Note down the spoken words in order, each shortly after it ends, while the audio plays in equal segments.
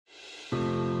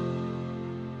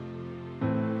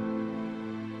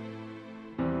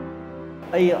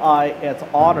AI as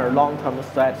our long-term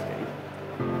strategy.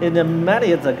 Many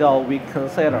years ago, we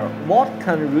considered what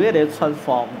can really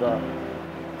transform the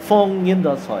phone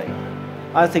industry.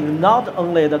 I think not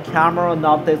only the camera,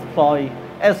 not display,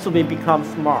 it should become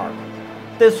smart.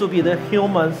 This should be the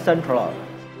human-centric.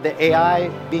 The AI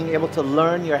being able to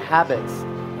learn your habits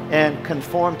and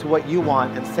conform to what you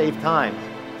want and save time.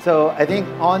 So I think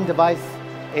on-device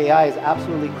AI is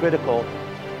absolutely critical.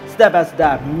 Step by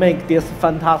step, make this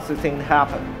fantastic thing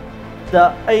happen.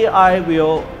 The AI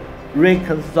will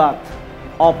reconstruct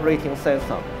operating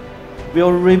system,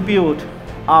 will rebuild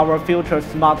our future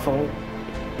smartphone,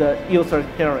 the user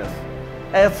experience.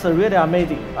 It's really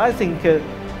amazing. I think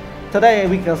today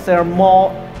we can share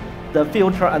more the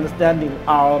future understanding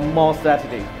our more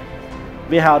strategy.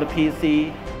 We have the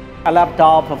PC, a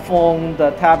laptop, a phone,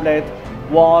 the tablet,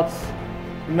 watch,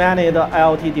 many the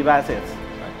IoT devices.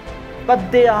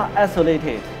 But they are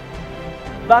isolated.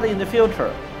 But in the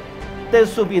future, there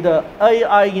should be the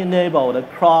AI-enabled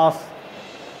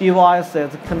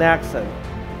cross-devices connection.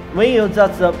 When you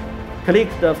just click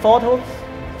the photos,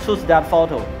 choose that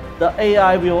photo, the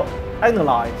AI will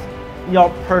analyze your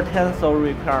potential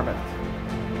requirements.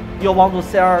 You want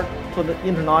to share to the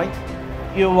internet,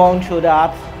 you want to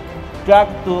that drag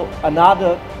to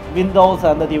another Windows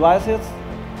and the devices,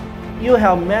 you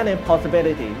have many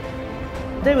possibilities.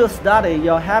 They will study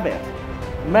your habit,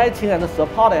 matching and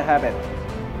support a habit,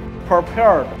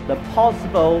 prepare the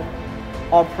possible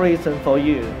operation for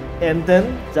you, and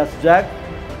then just drag,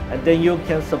 and then you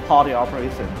can support your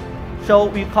operation. So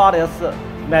we call this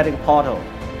magic portal.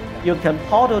 You can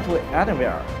portal to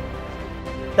anywhere.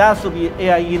 That should be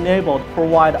AI-enabled,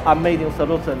 provide amazing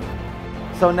solutions.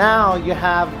 So now you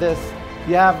have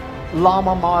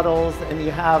Llama models and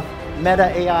you have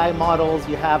Meta AI models,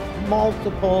 you have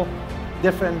multiple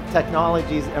different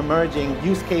technologies emerging,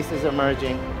 use cases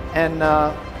emerging. And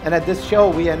at this show,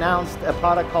 we announced a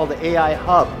product called the AI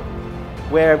Hub,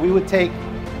 where we would take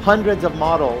hundreds of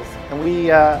models and we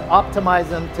optimize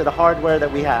them to the hardware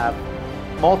that we have,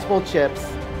 multiple chips,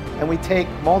 and we take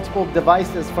multiple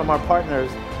devices from our partners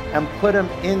and put them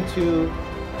into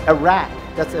a rack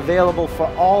that's available for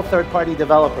all third-party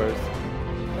developers.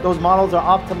 Those models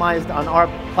are optimized on our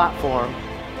platform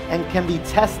and can be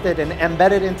tested and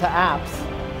embedded into apps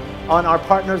on our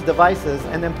partners' devices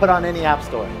and then put on any app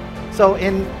store. So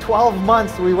in 12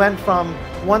 months, we went from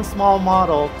one small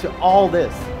model to all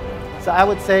this. So I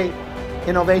would say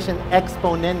innovation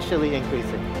exponentially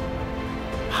increasing.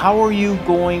 How are you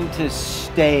going to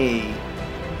stay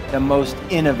the most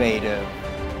innovative,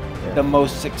 the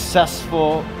most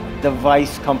successful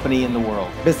device company in the world?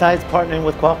 Besides partnering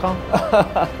with Qualcomm?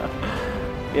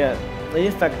 Yeah,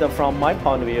 in fact, from my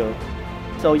point of view,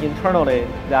 so internally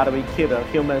that we keep the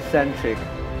human-centric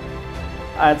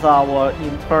as our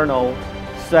internal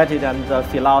strategy and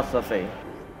philosophy.